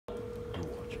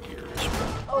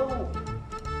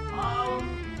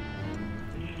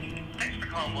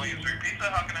Williams Street Pizza.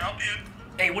 How can I help you?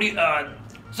 Hey, what do you,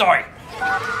 sorry.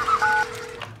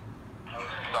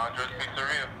 Sandra's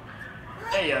Pizzeria.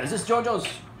 Hey, is this JoJo's?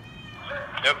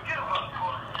 Yep.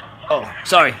 Oh,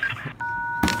 sorry.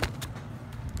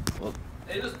 Well,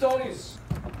 hey, this is Tony's.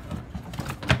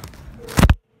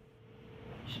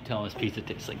 You should tell him his pizza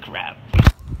tastes like crap.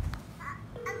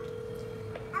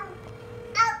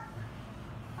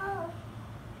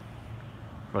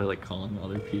 Probably like calling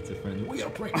other pizza friends. We got a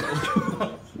prank.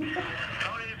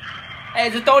 Hey,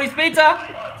 is it Tony's Pizza?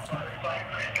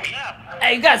 Yeah.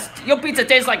 Hey, guys, your pizza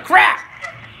tastes like crap.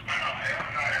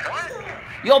 What?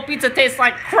 Your pizza tastes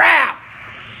like crap.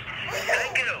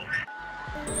 Thank you.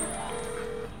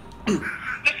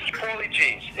 This is Paulie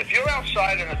G's. If you're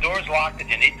outside and the door's locked and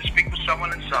you need to speak with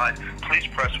someone inside, please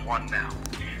press 1 now.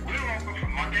 We're open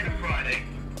from Monday to Friday,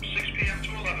 from 6 p.m.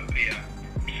 to 11 p.m.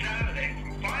 Saturday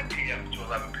from 5 p.m. to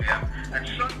 11 p.m. and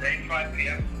Sunday 5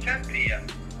 p.m. to 10 p.m.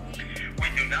 We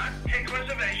do not take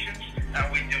reservations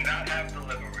and we do not have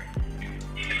delivery.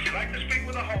 If you'd like to speak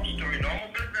with a host during normal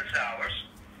business hours,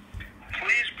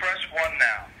 please press 1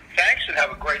 now. Thanks and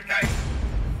have a great night.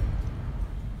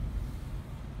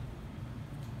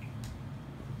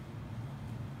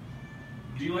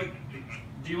 Do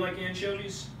you like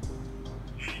anchovies?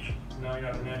 No, you're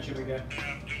not an anchovy guy?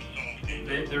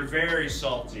 They're very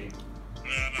salty.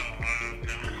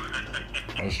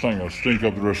 This thing will stink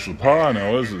up the rest of the pie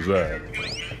now, isn't it, Zach?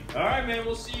 Alright, man,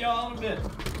 we'll see y'all in a bit.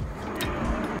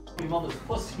 Your mother's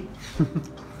pussy.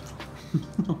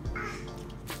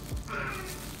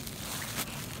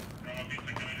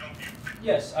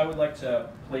 Yes, I would like to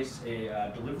place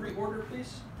a delivery order,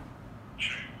 please.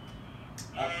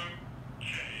 Are you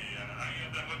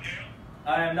at the hotel?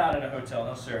 I am not in a hotel,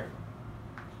 no sir.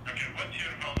 Okay, what's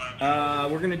your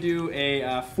number? We're gonna do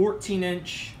a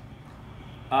 14-inch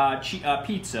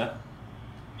pizza,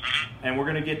 and we're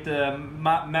gonna get the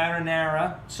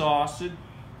marinara sausage,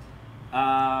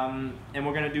 and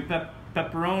we're gonna do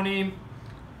pepperoni.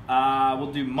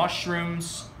 We'll do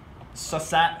mushrooms,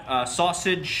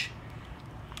 sausage.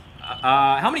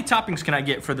 How many toppings can I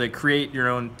get for the create your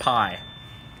own pie?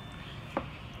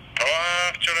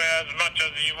 Actually, as much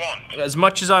as you want. As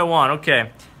much as I want,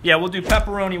 okay. Yeah, we'll do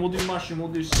pepperoni, we'll do mushroom, we'll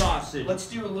do sausage. Let's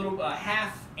do a little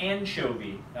half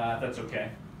anchovy, if that's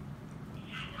okay.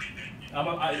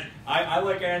 I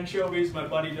like anchovies. My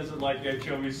buddy doesn't like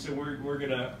anchovies, so we're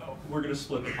gonna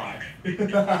split the pie.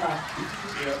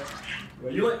 Yeah.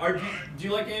 Well, do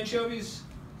you like anchovies?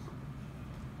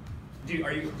 Do you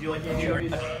like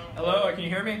anchovies? Hello, can you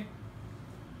hear me?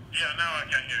 Yeah, now I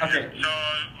can hear Okay. you. So,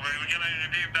 we're gonna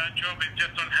leave that job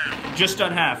just on half. Just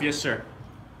on half, yes, sir.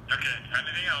 Okay,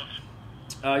 anything else?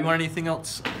 You want anything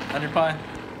else on your pie?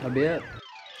 That'll be it.